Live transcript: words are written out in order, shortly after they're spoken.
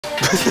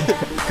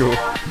Cool.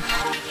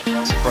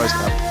 Surprise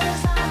cap.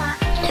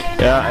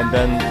 Yeah, and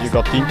then you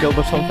got team killed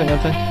or something, I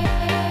think.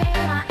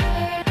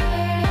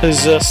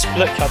 There's a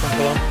split capping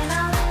for them.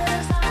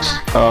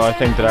 I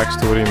think Drax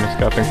Torim is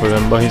capping for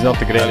them, but he's not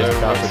the greatest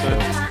capper. So.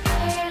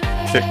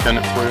 Hit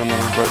Kenneth for you on the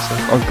right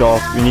side. Oh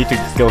god, we need to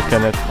kill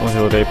Kenneth or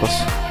he'll rape us.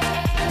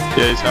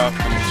 Yeah, he's half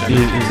in the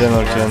gen. He's in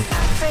our gen.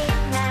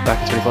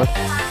 Back in 25.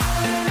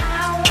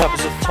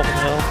 Cappers at the top of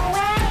the hill.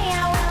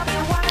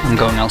 I'm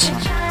going Elsa.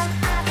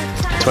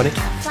 20.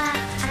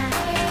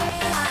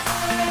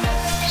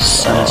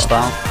 Sen is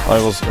down.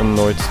 I was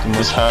annoyed too much.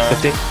 He's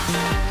half.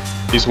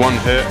 50. He's one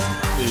hit.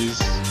 He's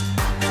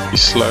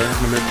slow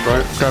in the mid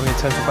right. Grabbing a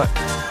 10 for back.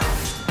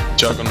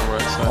 Jug on the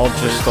right side. I'll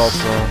just stop.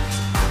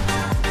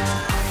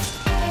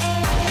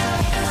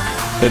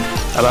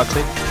 I'm out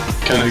clean.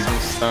 Kenneth's on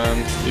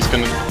stand. He's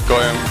gonna go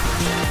him.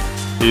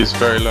 He's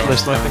very low. No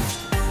sniping.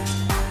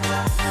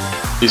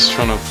 He's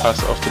trying to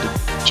pass it off to the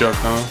jug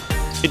now.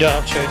 You don't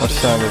have Our chases.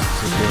 stand is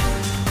secure.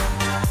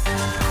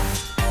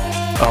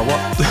 Oh,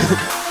 what?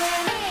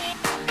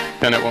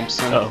 Kenneth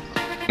 1%. Oh.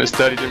 It's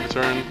dead, he didn't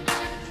return.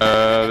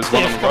 There's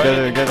one on the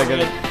right. Get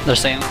it. They're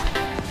staying.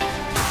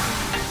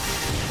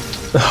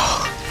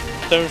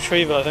 Don't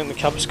retrieve it, I think the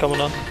capper's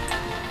coming on.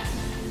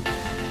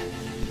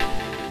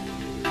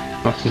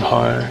 Nothing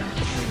high.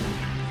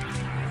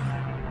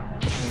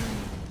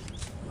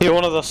 He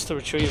wanted us to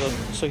retrieve it,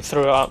 so he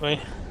threw it at me.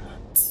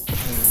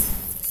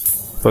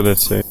 But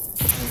let's see.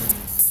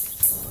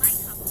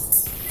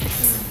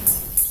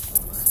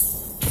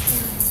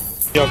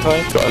 You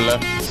okay? Got a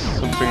left.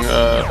 Something,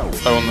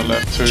 on the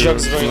left too.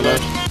 Jug's very on the low.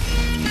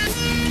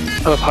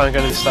 left. I'm up high and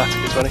going to the static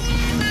at 20.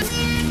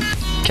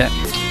 Okay.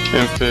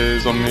 Inf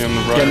is on me on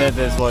the right. Kenneth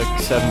is like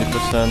 70%.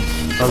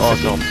 Oh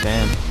 50. god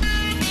damn.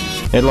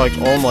 Hit like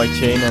all my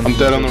chain and I'm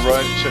dead on the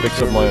right. Check picks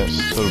the up my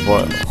routes. sort of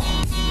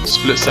vital.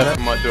 Split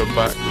second might do a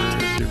back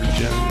route if he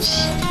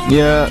regens.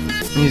 Yeah,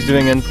 he's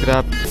doing inf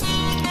grab.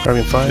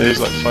 Grabbing 5. Yeah, he's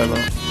like 5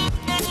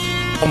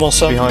 out. I'm all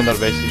set. Behind our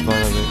base, he's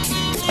behind our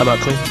base. I'm out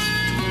clean.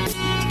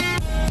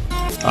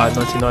 I had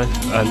 99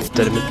 and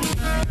dead in mid.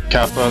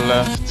 Kappa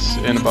left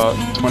in about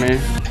 20.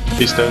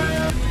 He's dead.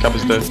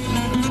 Kappa's dead.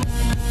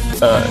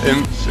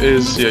 Inf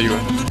is, yeah, you were.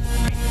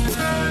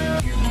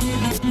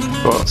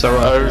 But, Is that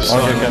right? oh, so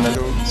Okay,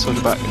 Kenneth.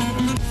 Soldier back.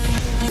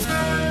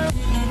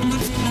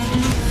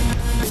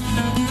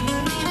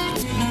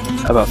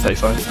 About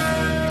 35.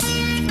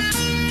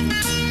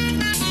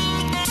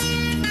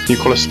 you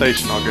call a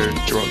station, I'll go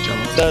drop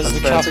jam. There's the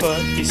That's capper,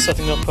 he's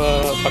setting up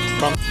back to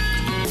front.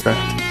 Okay.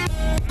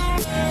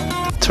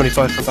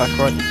 25 from back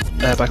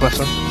right. Back left,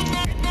 sorry.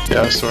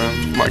 Yeah, I saw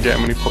him. Might get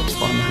him when he pops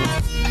behind the hill.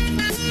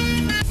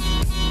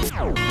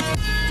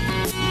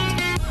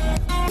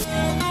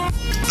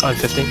 I'm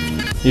 15.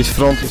 He's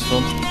front.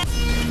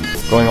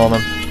 Going on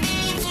him.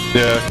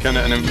 Yeah,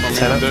 Kenneth and him from me.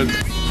 10 I'm up.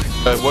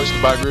 dead. Watch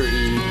the back route,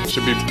 he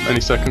should be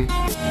any second.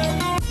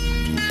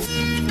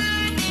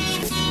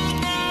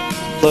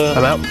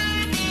 I'm out.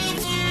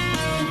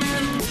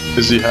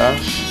 Is he half?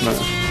 No.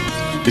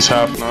 He's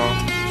half now.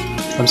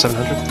 I'm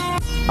 700.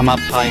 I'm up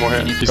One more high.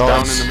 hit. You need He's to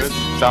down go. in the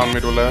mid. Down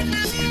middle left.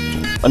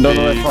 I don't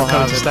know if I'll Coming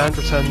have to it. stand,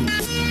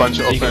 return. Bunch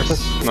of Eagle.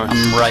 offense. Nice.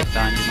 I'm right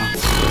behind you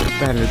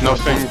now.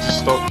 Nothing to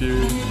stop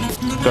you.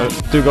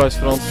 Two guys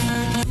front.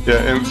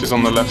 Yeah, Inf is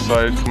on the left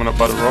side, coming up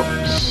by the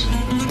rocks.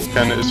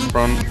 Kenneth is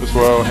front as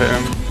well, hit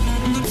him.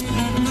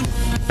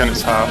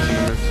 Kenneth's half in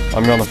the mid.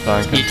 I'm gonna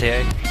flank him.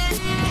 ETA.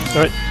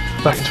 Alright,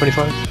 back in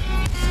 25.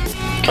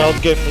 I'll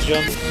go for the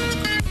jump.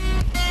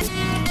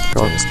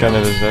 God,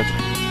 Kenneth is dead.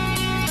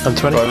 I'm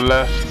 20. Got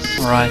left,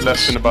 Right.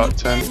 left in about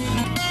 10.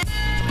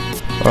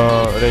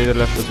 Raider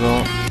left as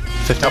well.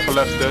 50. Upper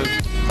left dead.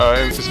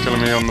 Inf is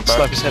killing me on the back.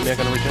 Sniper's hit me, I'm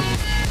gonna regen.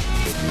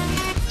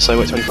 So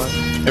wait, 25.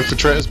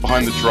 Infiltrator's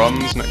behind the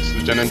drums next to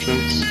the gen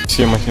entrance.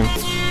 See him.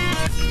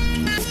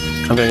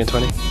 I'm going in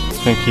 20. I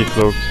think he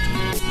cloaked.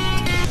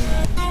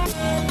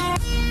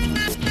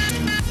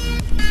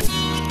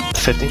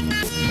 50.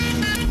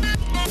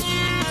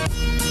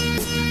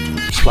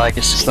 Flag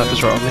is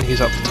Sniper's right on me,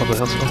 he's up the top of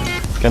the hill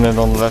still. Kenneth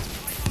on the left.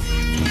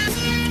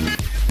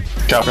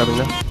 Cap Grabbing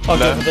now. I'll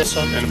go left for this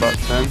one. in about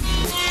 10.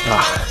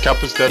 Ah,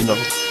 Kappa's dead. no.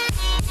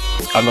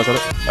 I've not got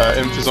it.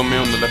 Inf is on me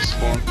on the left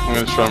spawn. I'm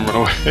gonna try and run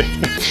away.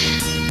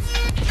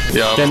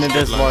 Yeah, I'm Kenneth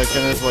scared is line. like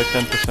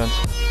 10%.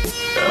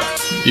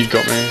 Yeah, you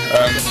got me.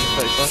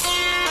 35.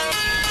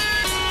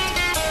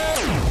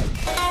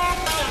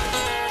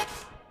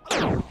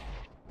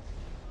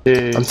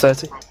 Yeah. I'm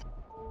 30.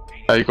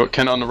 You got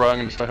Kenneth on the right, I'm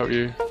gonna try to help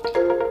you.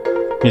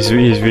 He's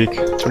weak.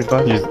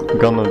 25. He's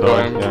gonna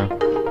die. him. Yeah.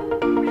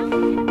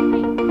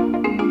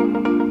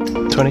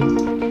 20.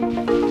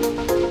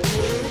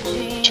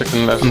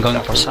 Checking left. I'm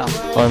going for Sam.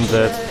 I'm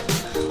dead.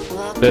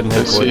 Didn't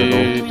hit Don't wood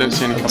at don't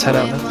see any I'm Kappa. 10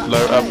 out now.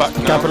 Low, back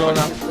now. Capital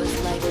now.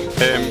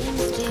 Hit him.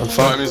 I'm Fight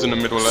 5. him, he's in the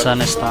middle left.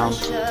 Sen is down.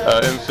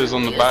 Inf is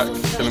on the back,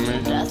 killing me.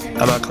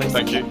 I'm out clean.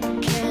 Thank you.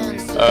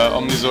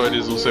 Omnizoid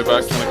is also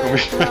back, trying to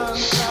kill me.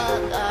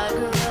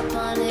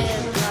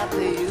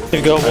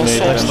 You've got one need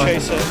side him.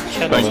 chaser.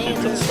 Thank Kenneth's you.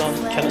 to the stun.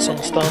 Kenneth's on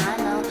the stun.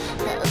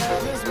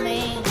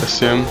 I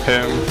see him.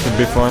 Hit him. Should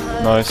be fine.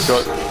 Nice.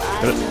 Got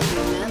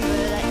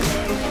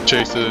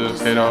Chaser,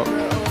 head out.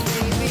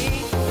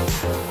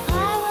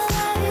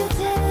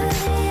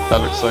 That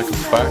looks like a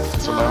back.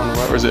 It's a lie on the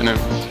right, or is it an imp?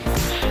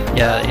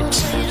 Yeah,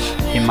 it's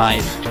he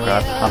might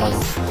grab. I don't know.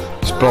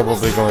 He's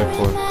probably going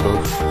for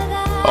close.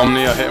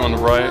 Omni, I hit him on the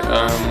right.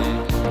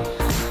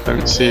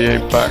 Don't see a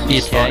back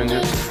He's starting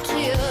yet.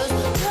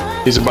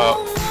 He's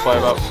about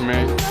 5 out for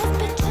me.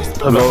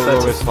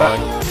 Low is high.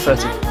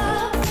 30.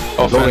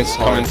 Offense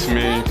coming to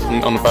me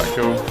on the back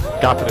hill.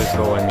 Gap is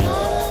low, I mean.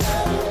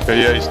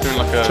 Okay, yeah, he's doing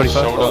like a 25.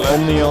 shoulder left.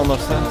 Only on the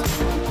stand.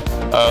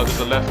 There's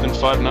a left and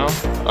 5 now.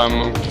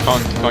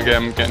 Can't get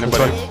him, get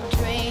anybody.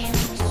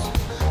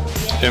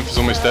 Imp is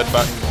almost dead,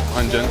 back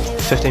behind Gen.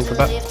 15 for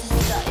back.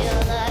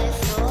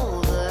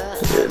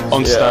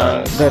 On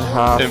stand. Dead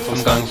half. Imp on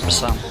I'm going stand. for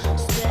some.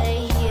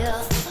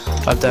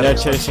 I'm dead. Yeah,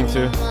 chasing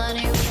too.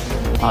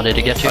 Oh, did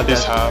he get you? At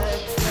this half.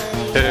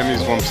 Hit him,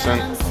 he's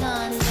 1%.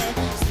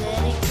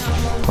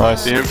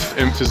 Nice. The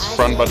imp is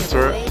front by the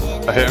turret.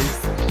 I hit him.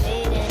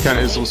 Ken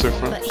is also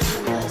front.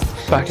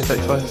 Back in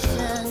 35.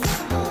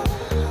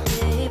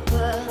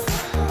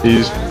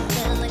 He's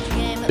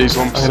 1%.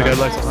 I'm gonna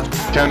go low to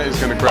high. Ken is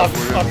gonna grab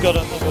with I've him. got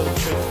it.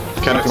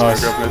 Ken is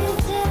Nice. gonna grab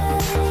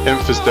mid.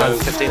 Imp is I'm dead.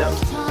 15 out.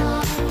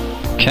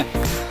 Okay.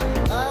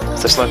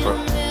 It's a sniper.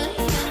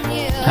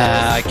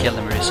 I killed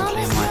him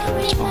recently. He might have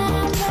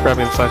respawned.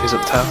 Grabbing 5, he's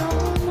at the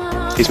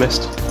tower. He's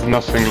missed.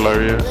 Nothing low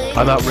yet.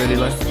 I'm out really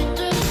low.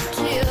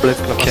 Blip,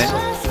 Okay.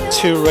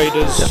 2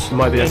 raiders Yeah,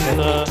 might be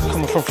okay.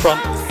 coming from front.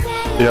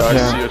 Yeah, I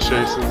Yeah. see a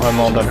chaser. I'm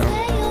on them.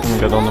 I'm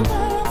good on them.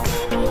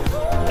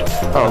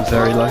 I'm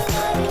very low.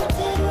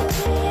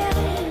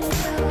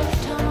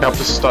 Cap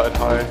just started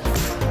high.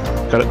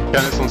 Got it.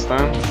 Ken is on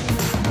stand.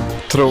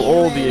 Throw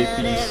all the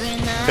APs.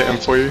 Hit him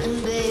for you.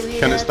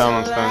 Ken is down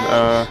on stand.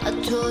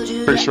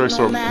 Pretty sure I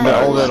saw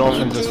Yeah, all that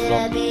offense is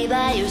front.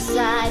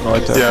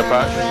 Right there. Yeah,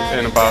 back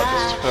in about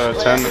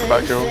 10 at the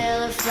back hill.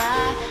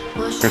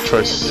 I'm gonna try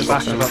He's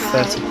back in about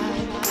 30.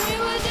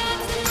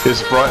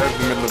 He's right over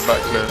the middle of the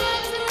back cliff.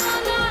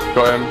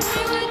 Got him.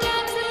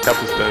 Cap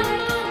is dead.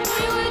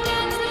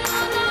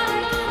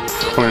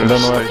 I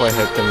don't know if I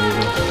hit them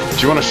either.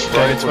 Do you want to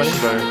strike or 20?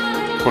 should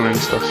I call in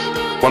stuff?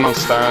 One on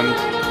stand.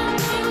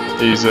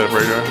 He's a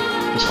radar.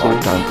 He's full.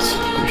 I can't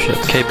do shit.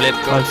 Okay, Blip,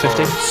 go I'm for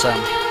 15. Sam.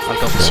 I'll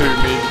go for 2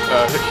 me.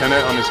 Hit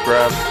Kenneth on his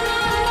grab.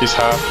 He's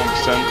half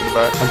 1% in the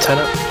back. I'm 10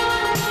 up.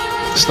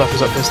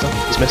 Sniper's up here still.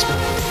 He's missed me.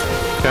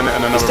 Kenneth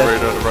and another dead.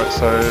 radar on the right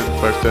side.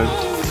 Both dead.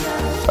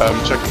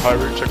 Check high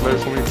route, check low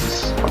for me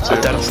because I can't see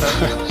I'm dead on it.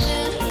 stand.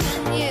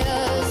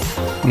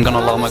 I'm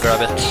gonna llama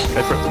grab it.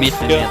 Go for it. Meet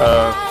me.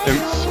 Yeah.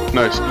 Imp.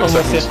 No, split I'm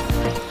with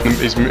seconds.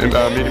 He's medium in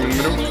the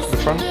middle, in the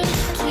front.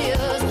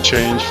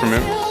 Change from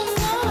him.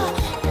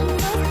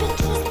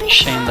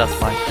 Shame that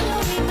fight.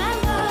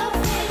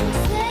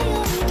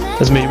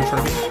 There's medium in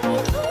front of me.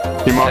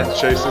 He marked the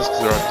chasers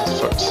because they're hard as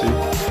fuck to see.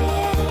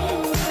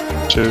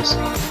 Cheers.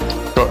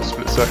 Got a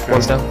split second.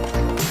 One's down.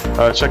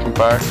 Checking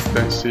back,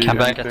 don't see Come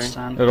back at anything.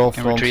 stand. They're all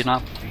Can front. retreat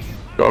now.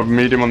 Got a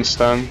medium on the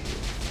stand.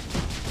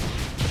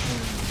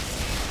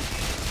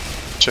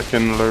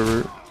 Checking low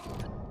route.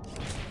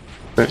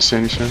 Don't see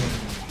anything.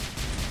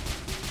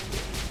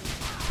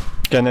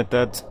 Kenneth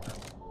dead.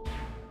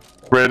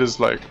 Red is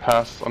like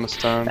half on the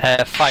stand.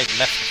 5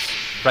 left.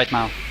 Right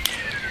now.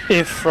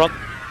 In front.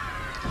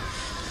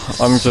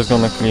 I'm just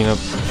gonna clean up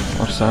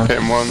our stand. Hit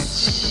him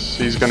once.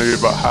 He's gonna be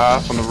about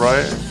half on the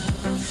right.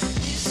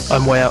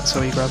 I'm way out,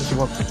 so you grab if you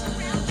want.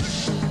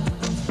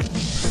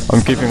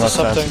 I'm keeping our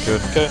stand Something.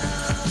 secured. Okay.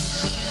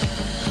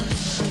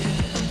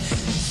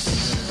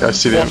 Yeah, I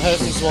see the One imp. hit,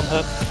 he's 1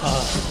 hit.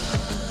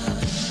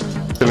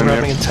 Killing I'm the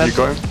grabbing imp. in 10. You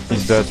got him?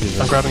 He's dead, he's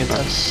I'm dead. grabbing in 10.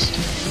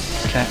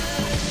 Nice. Okay.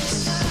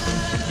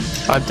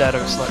 I'm dead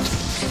over sniped.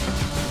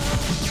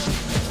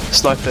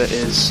 Sniper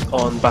is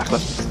on back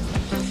left.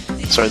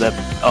 Sorry, they're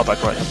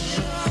back right.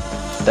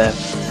 There.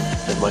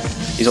 Never mind.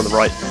 He's on the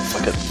right.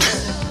 Fuck it.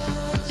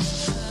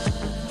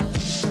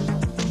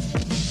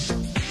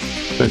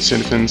 Don't see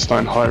anything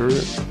starting high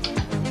route.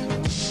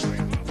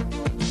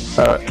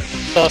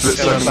 That's Split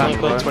Going second back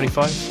on the right.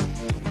 25.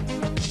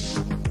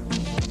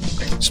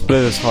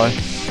 Split is high.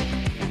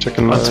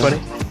 Checking low. I'm 20.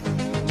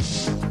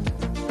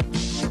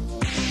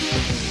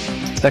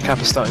 Their cap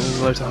is starting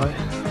with low to high.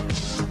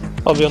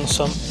 I'll be on the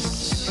sun.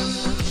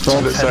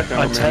 Split second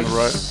I'm on me 10. on the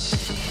right.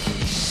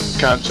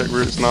 Can't check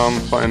routes now, I'm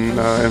fighting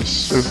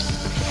imps.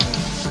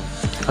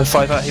 I'm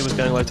 5 out, he was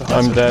going low to high.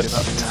 I'm so dead.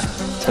 About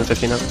 10,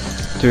 15 out.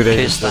 Dude, they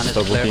Okay, just stand is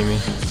double clear. team me.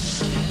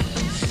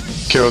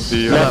 Killed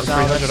the I'm out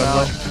down, 300, I'm down.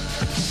 low.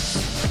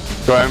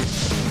 got him.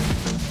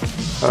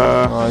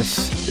 Nice.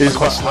 He's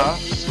quite quite half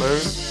slow.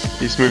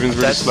 He's moving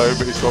really Dead. slow,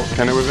 but he's got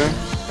Kenneth with him.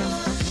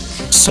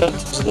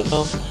 Centers it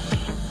down.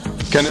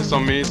 Kenneth's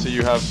on me, so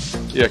you have...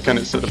 Yeah,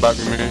 Kenneth's at the back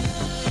with me.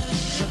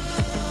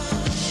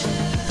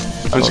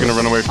 I'm just gonna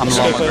run away from I'm the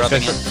llama Go,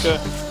 grabbing go, it. go.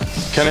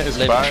 Kenneth is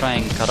Blip, back. try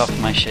and cut off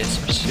my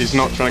chasers. He's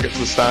not trying to get to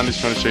the stand, he's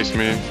trying to chase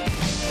me.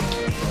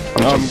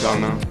 I'm jumping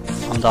down now.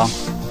 I'm down.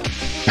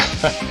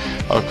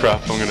 Oh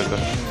crap, I'm gonna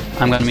die.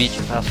 I'm gonna meet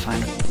you,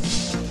 Pathfinder.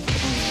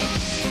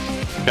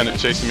 Kenneth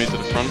chasing me to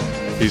the front.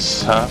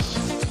 He's half.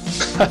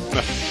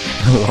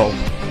 Lol.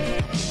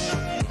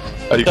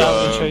 You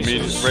got Chases.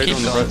 medium raider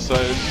on the right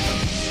side.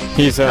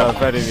 He's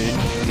very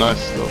weak.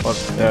 Nice. But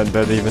yeah,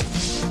 dead even.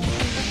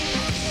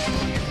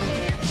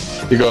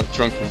 You got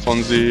drunken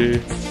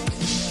Fonzie.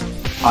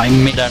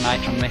 I'm mid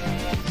knight on me.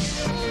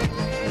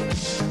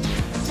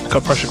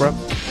 Got pressure grab.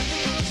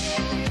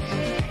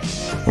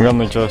 I'm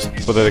gonna just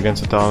put it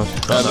against the tower.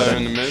 There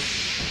in the mid.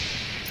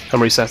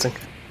 I'm resetting.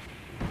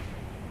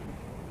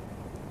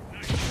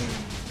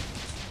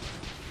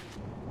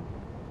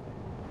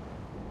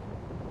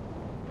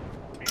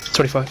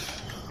 $25.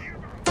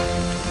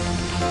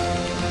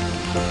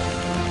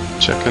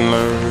 Checking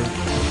low.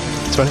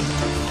 20.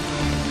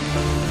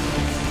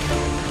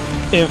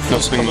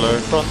 Nothing low.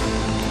 Front.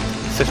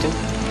 15.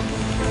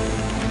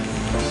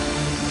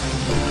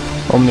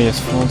 Omni is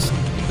fast.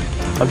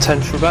 I'm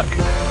 10 from back.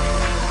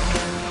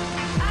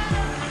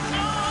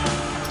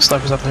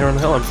 Snipers up here on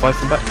the hill, I'm 5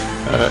 from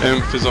back.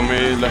 Imp is on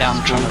me, left. Yeah,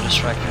 I'm trying to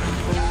distract her.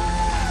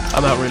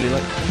 I'm out really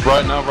late.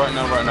 Right now.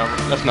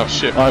 Left now,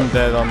 shit. I'm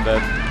dead.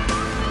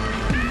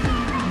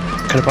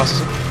 Can I pass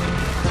this?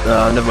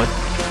 Never mind.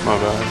 My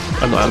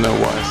bad. I'm not I out. know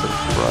why I said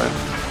right.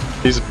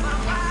 He's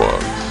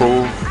what,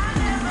 full.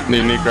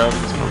 Need grab.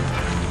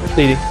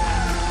 Needy.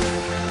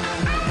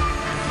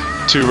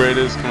 2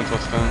 raiders coming to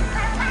our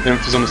stand.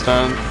 Imp is on the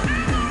stand.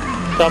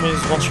 That means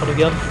one shot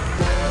again.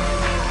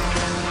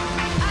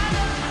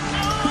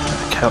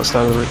 Count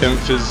stand of the route.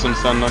 Imp is on the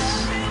stand,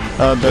 nice.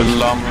 The Dead.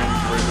 llama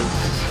raiders.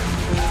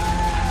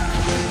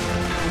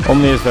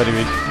 Omni is very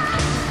weak.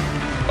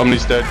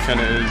 Omni's dead,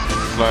 Kenneth is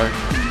flag.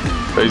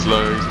 But he's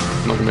low, he's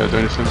not gonna be able to do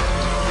anything.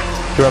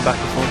 You run back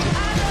and forth.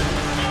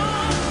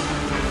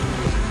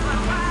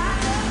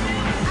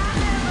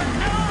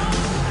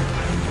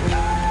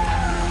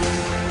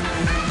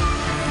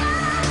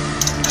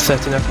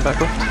 13 out from back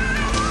left.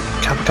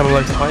 Kappa coming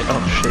low to height.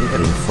 Oh shit,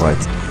 heading right.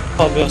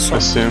 I'll be on I some.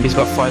 assume. He's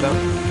about 5 out.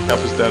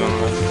 Kappa's dead on the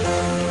left.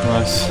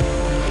 Nice.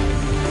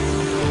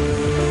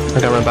 I'm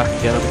gonna run back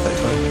again, I'll be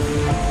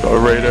 35. Got a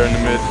raider in the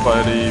mid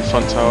by the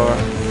front tower.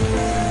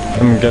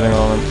 I'm getting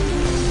on him.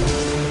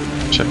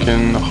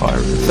 Checking the high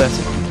route. 30.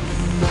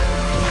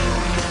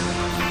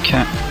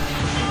 Okay.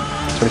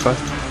 25.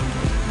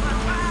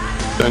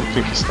 Don't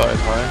think he started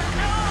high.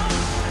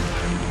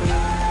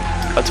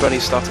 At 20,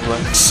 starting low.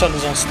 Sun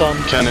is on stun.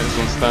 Kenneth is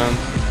on stand.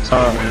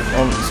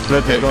 On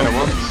split is Hit going. Kenneth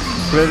once.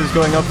 Split is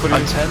going up for you.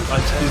 I'm 10,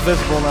 I'm 10. He's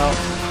visible now.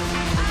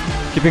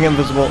 Keeping him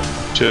visible.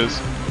 Cheers.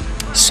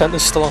 Sun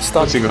is still on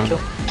stun. Where's he going? Kill.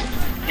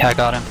 Yeah, I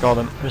got him. Got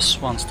him. There's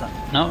one stand.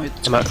 No,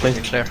 it's I'm out clean.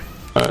 completely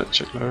clear.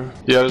 Check low.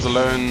 Yeah, there's a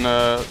low in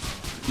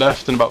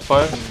left and about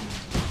 5.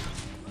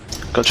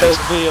 Got There'll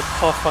chased. be a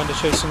Pathfinder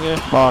chasing you.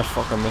 Ah,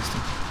 fuck, I missed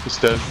him. He's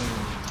dead.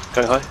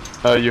 Going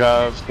high. You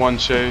have 1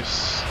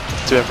 chase.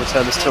 2 have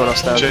returned, there's 2 on our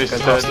stand. Chase Go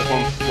dead, past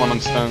it. one on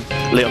stand.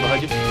 Leon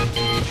behind you.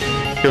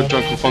 Killed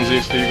drunken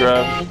Fonzie for you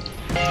grab.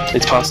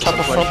 It's past us.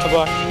 Kappa front to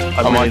back.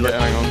 I I'm might really get,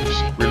 low. hang on,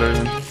 just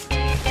reloading.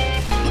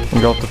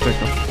 I got the pick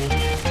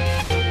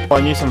up. Oh,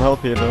 I need some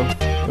help here though.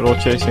 We're all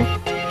chasing.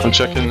 I'm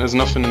checking, there's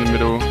nothing in the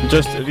middle.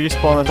 Just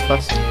respawn as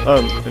fast.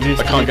 Respawn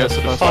I can't get to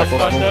the as fast as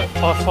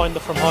possible. Pathfinder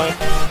from high.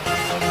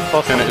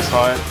 Kenneth is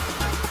high.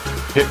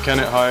 Hit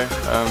Kenneth high.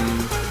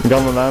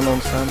 Gun the land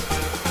on stand.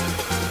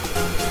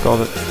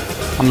 Got it.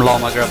 I'm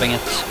llama grabbing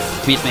it.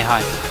 Meet me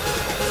high.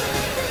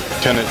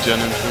 Kenneth gen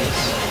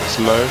entrance. It's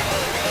low.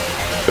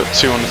 Got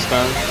 2 on the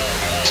stand.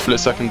 Split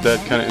second dead,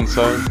 Kenneth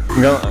inside.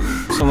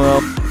 Someone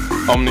else.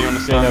 Omni on the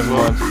stand as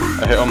well.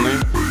 I hit Omni.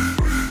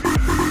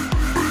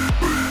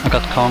 I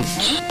got count.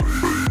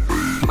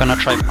 I'm gonna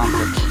try plant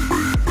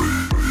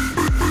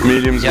it.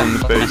 Mediums Yeah, on the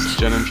got base, it.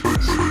 gen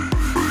entrance.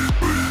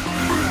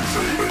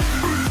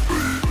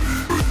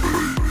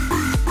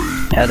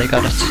 Yeah, they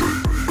got it.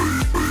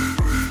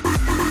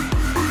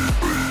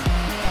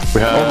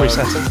 We have All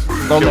resetting.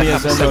 Omni Yeah,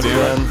 is in Kappa's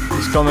again.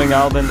 He's coming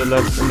out in the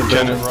left in the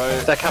building. Kenneth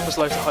right. Their Kappa's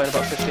low to height,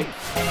 about 50.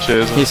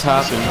 Cheers. He's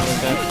half. Soon.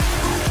 Okay.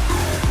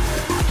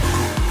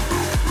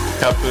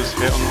 Kappa's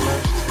hit on the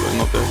left, but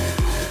not dead.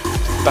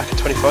 Back at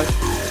 25.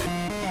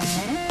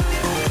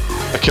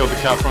 I killed the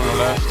Kappa on the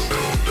left.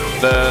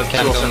 They're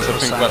Can't two go offense, I into the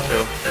think, side.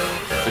 backfield.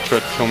 They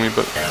tried to kill me,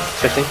 but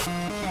 50.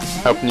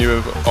 helping you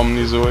with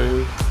Omni's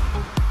away.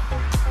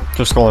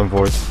 Just call him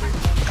void.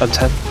 I'm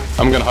 10.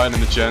 I'm gonna hide in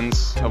the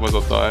gens, otherwise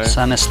I'll die.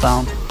 Sun is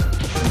down.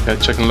 Okay,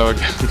 checking low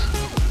again.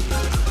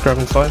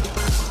 Grabbing 5.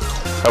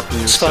 Helping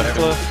you with Stun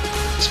second. low.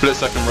 Split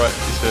second right,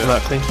 he's I'm here.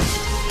 out clean.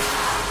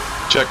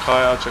 Check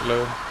high, I'll check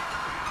low.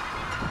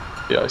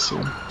 Yeah, I see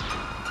him.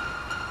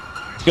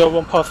 You got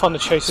one Pathfinder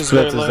chases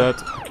Split very is low.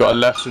 dead. Got a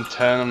left and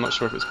 10, I'm not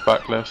sure if it's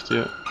back left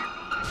yet.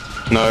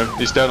 No,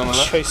 he's dead on the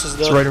left. Chases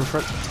It's there. right in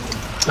front.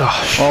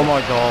 Oh, shit. Oh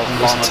my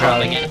god. Llama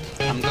grabbing it.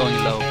 I'm going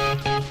low.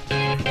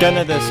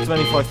 Kenneth is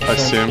 25%. I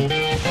see him.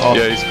 Oh.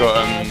 Yeah, he's got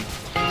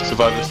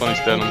survivalist on, he's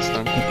dead on the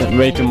stand.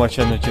 Way too much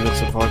energy with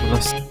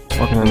survivalist.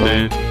 Fucking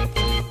annoying. Indeed.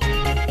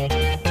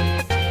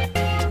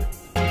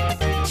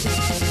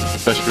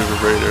 Especially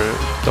with a raider,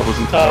 it doubles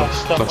into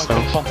health, That plus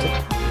might health. be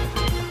planted.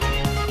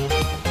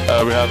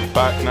 We have a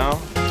back now.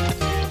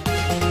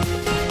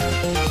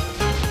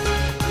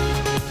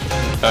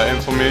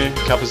 In for me.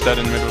 Cap is dead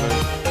in the middle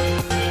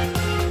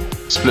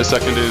there. Split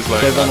second is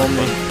like... Kevin on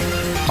me.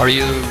 Are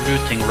you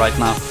rooting right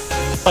now?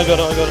 I got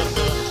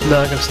it. No,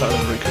 I'm gonna start on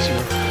the route because you're...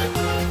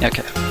 Yeah,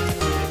 okay.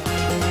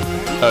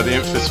 The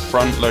inf is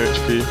front, low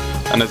HP,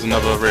 and there's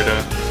another raider,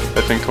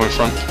 I think, coming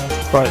front.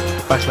 Right,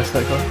 back left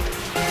 35.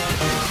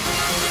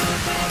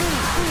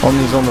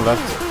 Omni's on the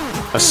left.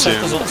 I see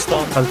Center's him. on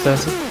stun. I'm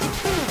 30.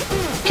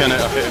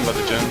 Kenneth, I hit him by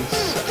the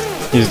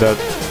gens. He's dead.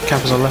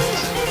 Cap is on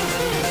left.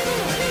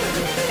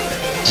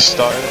 He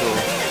started or?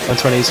 I'm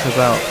 20, he's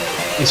about...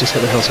 He's just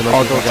hit the hill, so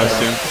I'll go I guys.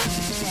 see him.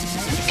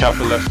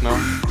 Kappa left now.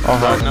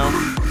 Right now.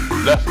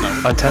 Left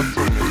now. I'm 10.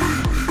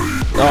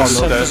 Oh, no,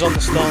 Center's on the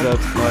he's stun. dead.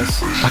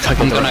 Nice. I can't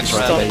I'm get gonna the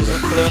grab right it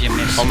there. if you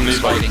miss Omni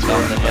sliding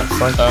down the hill.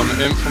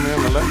 In for me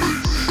on the left.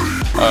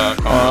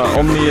 Can't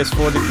Omni is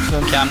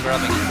 40%. Okay, I'm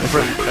grabbing it.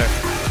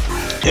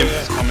 Imp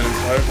is coming in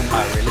 5.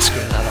 I really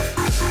screwed that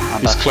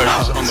up. He's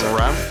close on the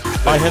ramp.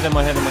 I hit him.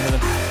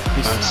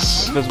 He's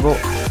Nice. visible.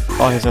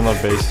 Oh, he's in our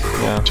base.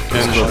 Yeah.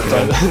 In shot.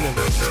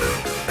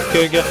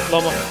 Go.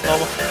 Llama.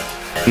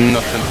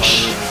 Nothing.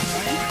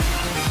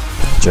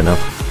 Jenna.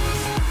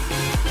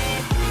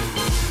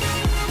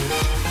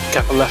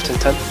 Cap on left in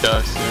 10. Yeah,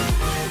 I see him.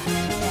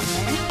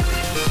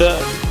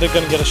 They're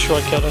gonna get a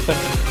strike out, I think.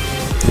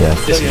 Yeah.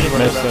 Missed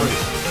him.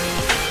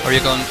 Are you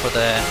going for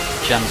the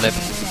gen blip?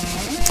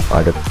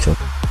 I got killed.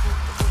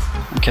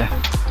 Okay.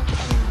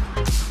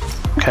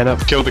 Okay, no.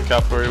 Killed the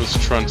Kappa, he was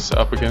trying to set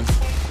up again.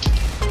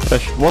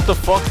 What the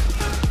fuck?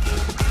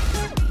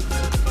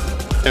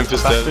 Imp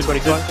is Back dead. to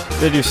 25.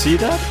 Did you see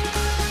that?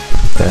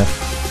 Yeah.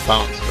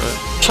 Bounce, right?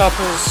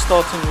 Chapel's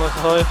starting like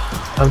high.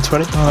 I'm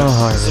 20.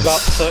 Oh, It's about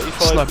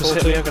 35, Sniper's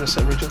hit 40. me, I'm gonna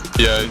set regen.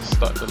 Yeah, he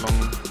started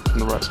along in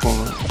the right spawn.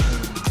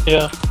 Right?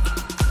 Yeah.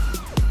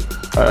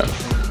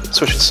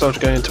 Switch to soldier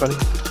going in 20.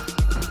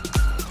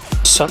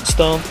 Cent's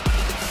down.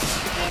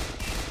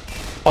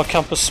 Our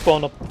campers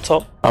spawn up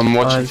top. I'm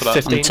watching for that.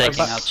 15. I'm taking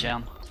back. out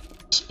gen.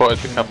 Spotted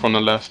the Kappa on the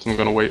left, I'm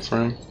gonna wait for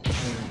him.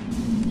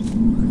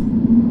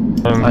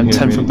 I'm he's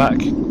 10 me. from back.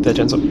 Their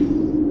gens up.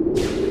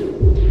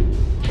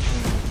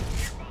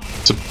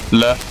 To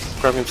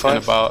left, Grabbing in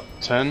 5. about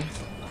 10.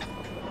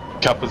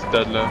 Kappa's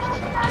dead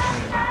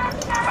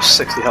left.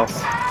 60 health.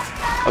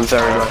 I'm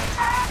very low.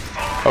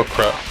 Oh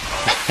crap.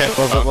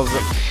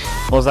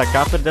 Was that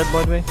Kappa dead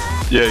by the way?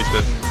 Yeah, he's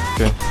dead.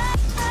 Okay.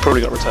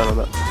 Probably got return on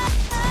that.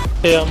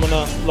 Yeah, I'm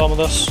gonna llama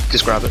this.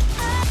 Just grab it.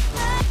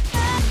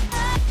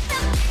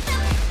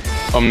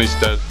 Omni's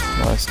dead.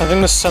 Nice. I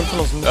think the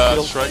sentinel's in the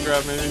field. Strike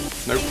grab maybe?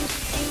 Nope.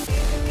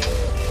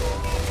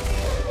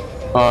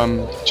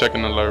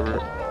 Checking the low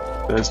route.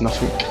 There's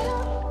nothing.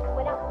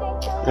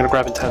 I'm gonna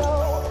grab in 10. Imp,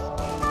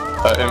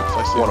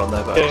 I see. One on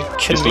there, but Okay,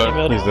 kill He's me, low.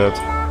 mid. He's dead.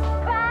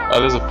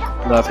 There's a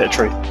no, I've hit a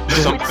tree.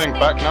 something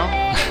back now.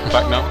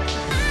 Back now.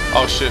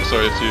 Oh shit,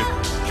 sorry, it's you.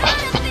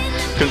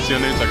 Couldn't see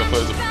your name tag, I thought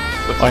it was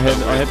a... I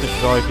hit the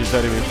strike. He's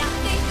very weak.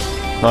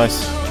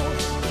 Nice.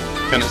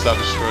 Can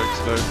establish strikes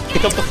though.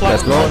 Pick up the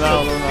flag. Low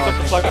now. Pick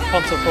up the flag and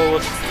punter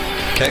forward.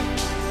 Okay.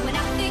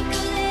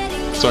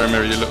 Sorry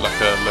Mary, you look like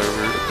a low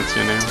route, I couldn't see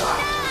your name.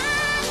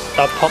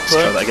 Pump Let's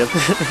try right. that again.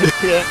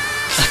 Yeah.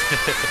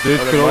 Dude,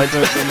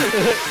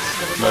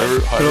 Low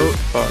route, high route.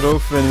 Fuck.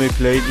 Grove, when we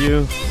played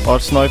you, our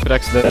sniper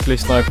accidentally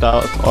sniped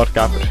out our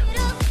capper.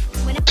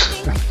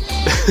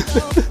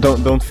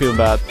 Don't feel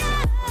bad.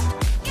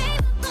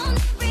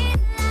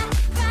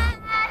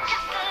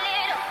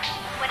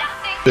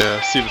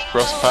 Yeah, see this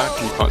cross pack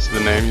and you can't see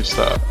the name, you just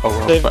start, oh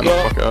well, They've better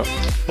not got- fuck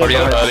it up. Are you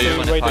They've got on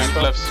two the raiders flag?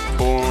 front. Left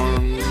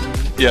spawn...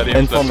 Yeah, the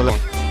And left from the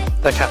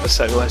spawn. That cap is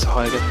setting away to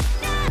high again.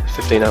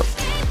 15 out.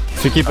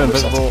 If you keep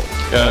invisible,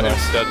 Yeah, nice.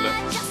 it's dead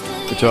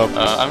left. Good job.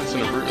 I haven't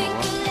seen a route in a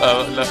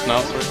while. Left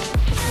now, sorry.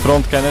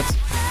 Front Kenneth.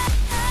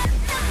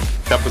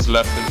 Kappa's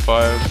left in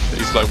 5,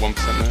 he's like 1%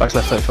 there. Back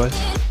left 35.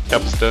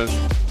 Kappa's dead.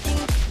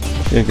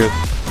 You're good.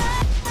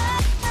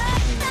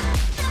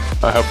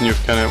 I'm helping you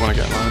with Kenneth when I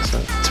get mine,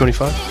 so...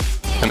 25.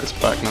 Kenneth's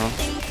back now.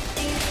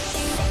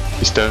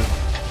 He's dead.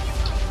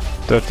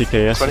 30k,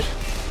 yes. 20.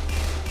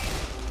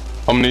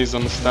 Omni's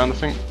on the stand, I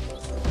think.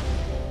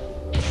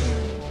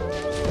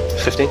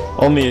 15.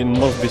 Omni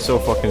must be so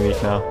fucking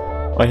weak now.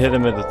 I hit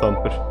him with a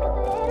thumper.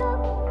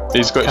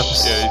 He's got,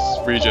 Kappa's- yeah,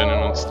 he's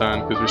regenerating on the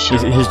stand because we're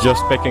He's, shooting. he's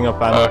just picking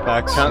up ammo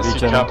packs. Can't see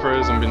regen.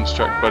 Kappa's, I'm being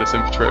distracted by this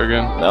infiltrator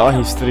again. Oh,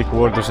 he's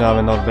 3/4 now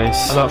in our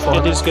base. I'm out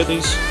 400. Get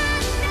these.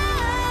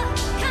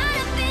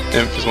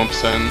 Inf is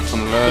 1% on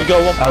the You left.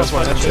 got one That was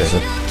point. one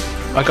Jason.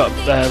 I got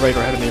Raider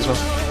ahead of me as well.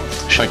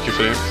 Thank you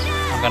for the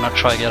inf. I'm gonna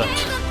try get it.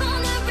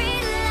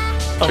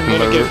 I'm Checking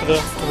gonna low go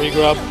route. for the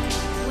regrab.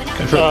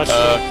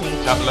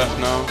 Cap left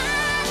now.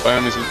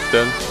 Biome is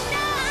dead.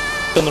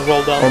 Gonna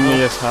roll down. Omni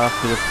now. is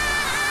half here.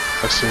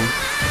 I assume.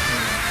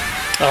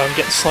 I'm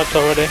getting sniped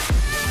already.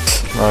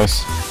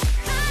 Nice.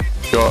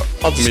 Got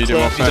I'll just medium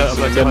clear. offense.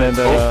 You don't have Then in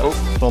the Oh,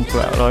 front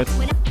right.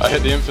 I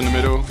hit the inf in the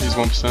middle, he's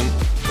 1%.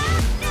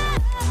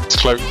 It's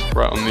cloaked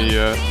right on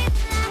the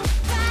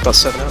Got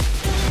 7 out.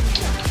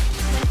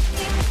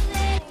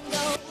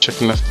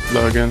 checking left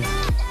low again.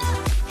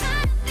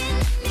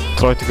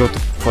 Try to go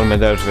for me,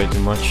 there's way too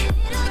much.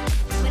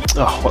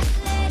 Oh,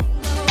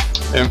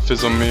 what? Inf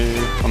is on me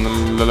on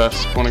the left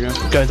spawn again.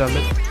 Going down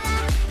mid.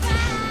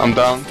 I'm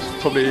down.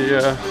 Probably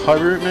high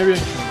route maybe.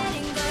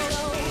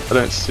 I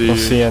don't see. Don't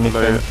see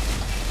anything. low. I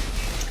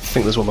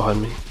think there's one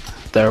behind me.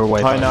 They're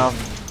away. Hi behind now. me.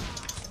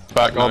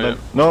 Back Oh, now.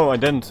 no, I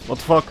didn't. What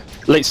the fuck?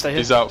 Late stay here.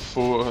 He's out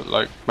for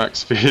like max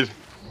speed.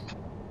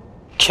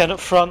 Ken up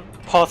front,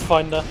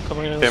 Pathfinder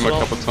coming in Hit as him a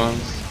well. couple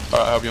times.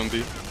 Alright, I'll be on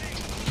D.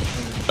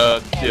 Yeah,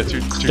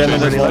 two Jenna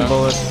things did one down.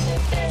 bullet.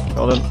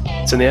 Got him.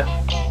 It's in the air.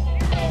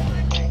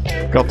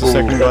 Got the Ooh.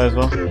 second guy as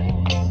well.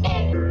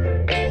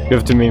 Give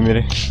it to me,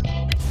 Miri.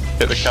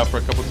 Hit the capper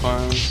a couple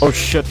times. Oh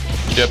shit.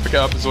 Yeah, pick it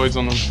up. Zoid's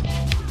on them.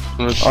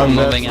 I'm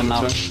moving him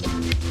now.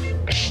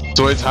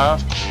 Zoid's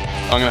half.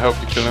 I'm gonna help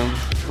you kill him.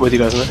 With you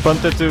guys in there.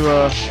 Punted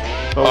to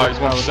Oh, he's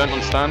 1%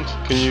 on stand.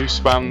 Can you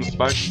spam the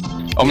flag?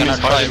 I'm Omni's gonna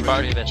try hiding and back,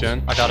 retrieve it.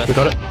 Jen. I got We it.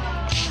 got it.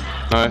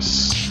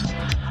 Nice.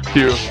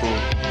 Beautiful.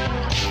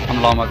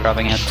 I'm llama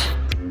grabbing it.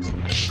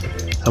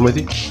 I'm with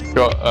you.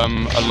 Got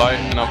a light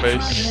in our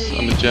base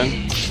on the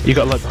Gen. You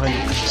got a light behind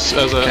you.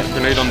 There's a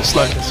grenade on the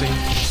Slow slide. can see.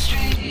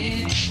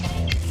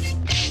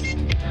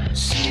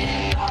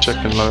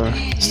 Checking low.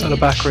 Stand a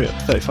back route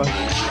at 35.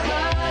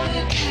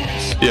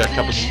 Yeah,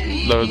 Kappa's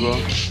low as well.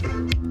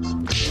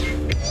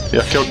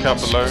 Yeah, killed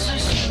Kappa low.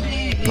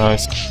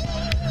 Nice.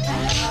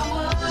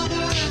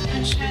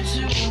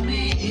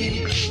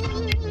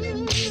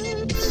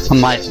 I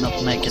might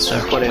not make it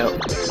there. 20 out.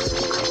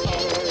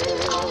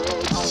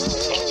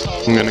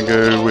 I'm gonna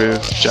go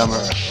with Jammer.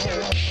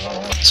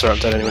 Sorry, I'm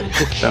dead anyway.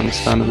 Down the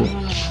stand a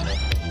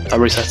bit.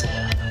 I'm resetting.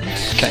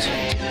 Okay.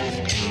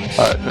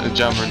 Alright, put a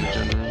Jammer in the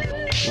Gen room.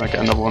 I get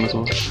another one as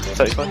well.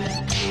 35.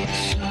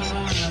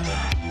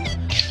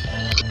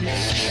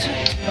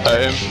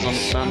 Imp is on the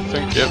stand, I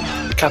think.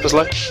 Yep. Kappa's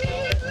low.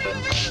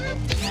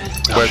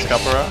 Where's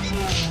Kappa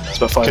at? It's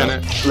about 5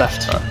 Kenneth. out.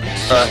 Left.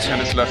 Alright,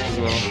 Kenneth's left as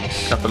well.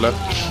 Kappa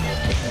left.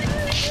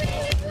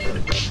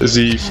 Is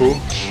he full?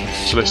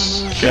 Should I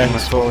get Yeah, him?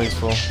 he's full, he's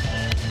full.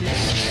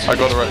 I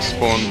got the right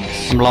spawn.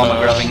 I'm llama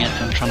Uh, grabbing it.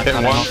 I'm trying to Hit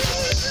cut him him once.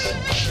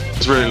 off.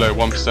 It's really low,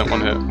 1%,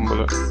 one hit, one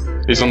bullet.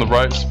 He's on the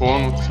right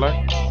spawn with the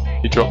flag.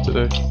 He dropped it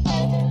there.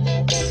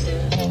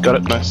 Got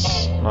it.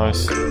 Nice.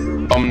 Nice.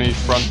 Omni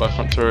front by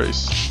front turret,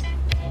 he's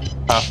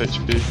half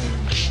HP.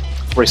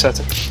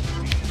 Resetting.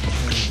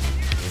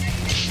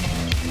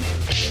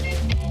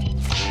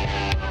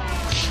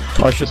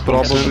 I should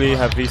probably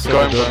have reset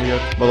Going it earlier,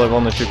 but I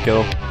wanted to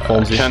kill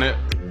Fonzie.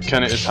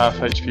 Kenneth is half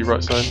HP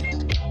right side.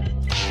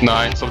 Nah,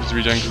 I ain't stopped his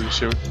regen because of the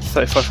shield.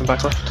 35 from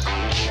back left.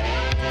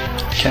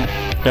 Okay.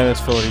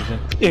 Kenneth's full regen.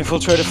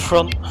 Infiltrator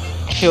front,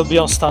 he'll be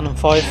on stand in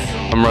 5.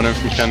 I'm running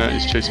from Kenneth,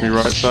 he's chasing me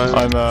right side.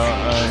 I'm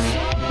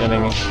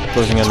getting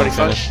closing in on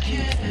 25.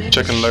 Kenneth.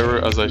 Checking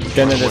lower as I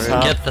Kenneth is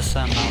half. Get the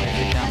sand now if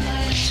you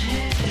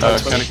can.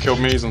 Kenneth killed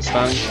me, he's on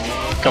stand.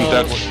 Come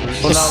dead, watch the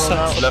roof. Oh,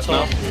 now. Left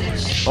now.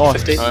 Oh,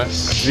 15.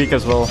 Nice. weak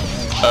as well.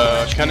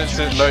 Kenneth's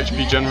in low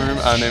HP gen room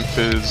and Imp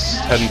is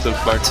heading to the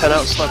flag. 10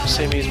 out. Sniper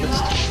CME's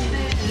missed.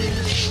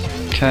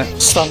 Okay.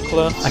 Stand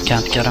clear. I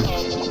can't get him.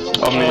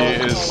 Omni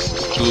is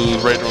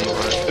Raider on the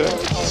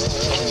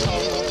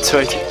right.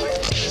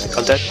 280.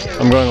 I'm dead.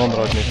 I'm going on the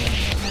right mid.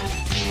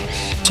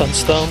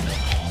 10's down.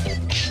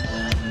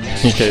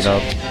 He K'd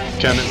out.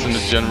 Kenneth's in the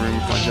gen room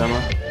with my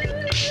jammer.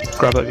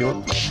 Grab that if you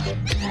want.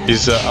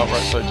 He's out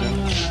right side gen.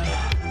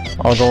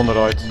 I'll go on the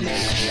right.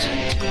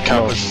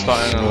 Kappa's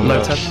starting on Low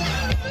the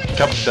 10.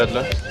 Kappa's dead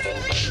left.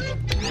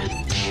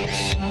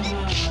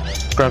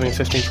 Grabbing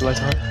 15 from low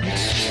to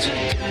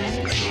high.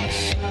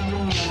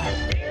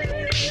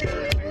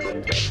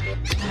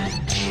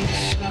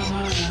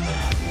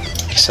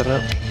 Seven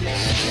out.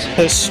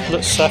 His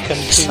split second,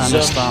 Sand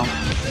is down.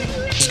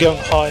 he's going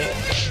high.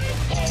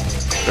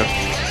 Okay.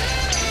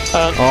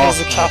 And here's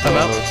the Kappa. I'm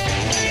out.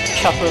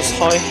 Kappa's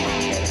high.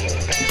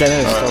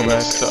 Kenneth is Alright, still I'm back.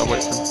 gonna set up,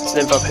 wait for him. It's an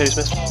info who's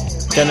missed.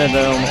 Kenneth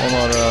on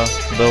our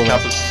building.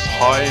 Kappa's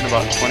high in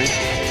about 20.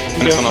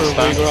 And it's Going on our for a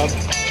stand. regrab.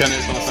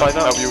 Kenneth's on the 5 stand.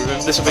 out. Help you with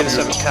him. This will be the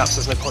Help you 7 with caps,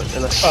 there's no point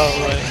unless. Oh,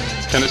 right.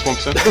 him. Kenneth's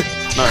 1%.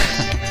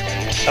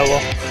 Nice. Oh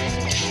well.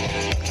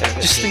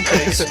 Just in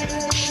case.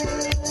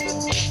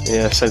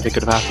 Yeah, same thing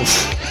could have happened.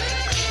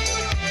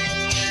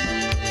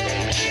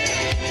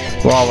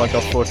 Wow, I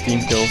got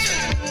 14 kills.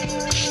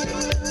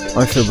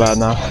 I feel bad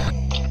now.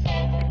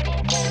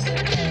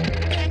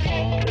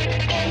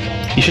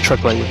 You should try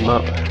playing with him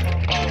up.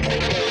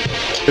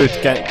 Dude,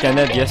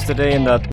 Kenneth yesterday in that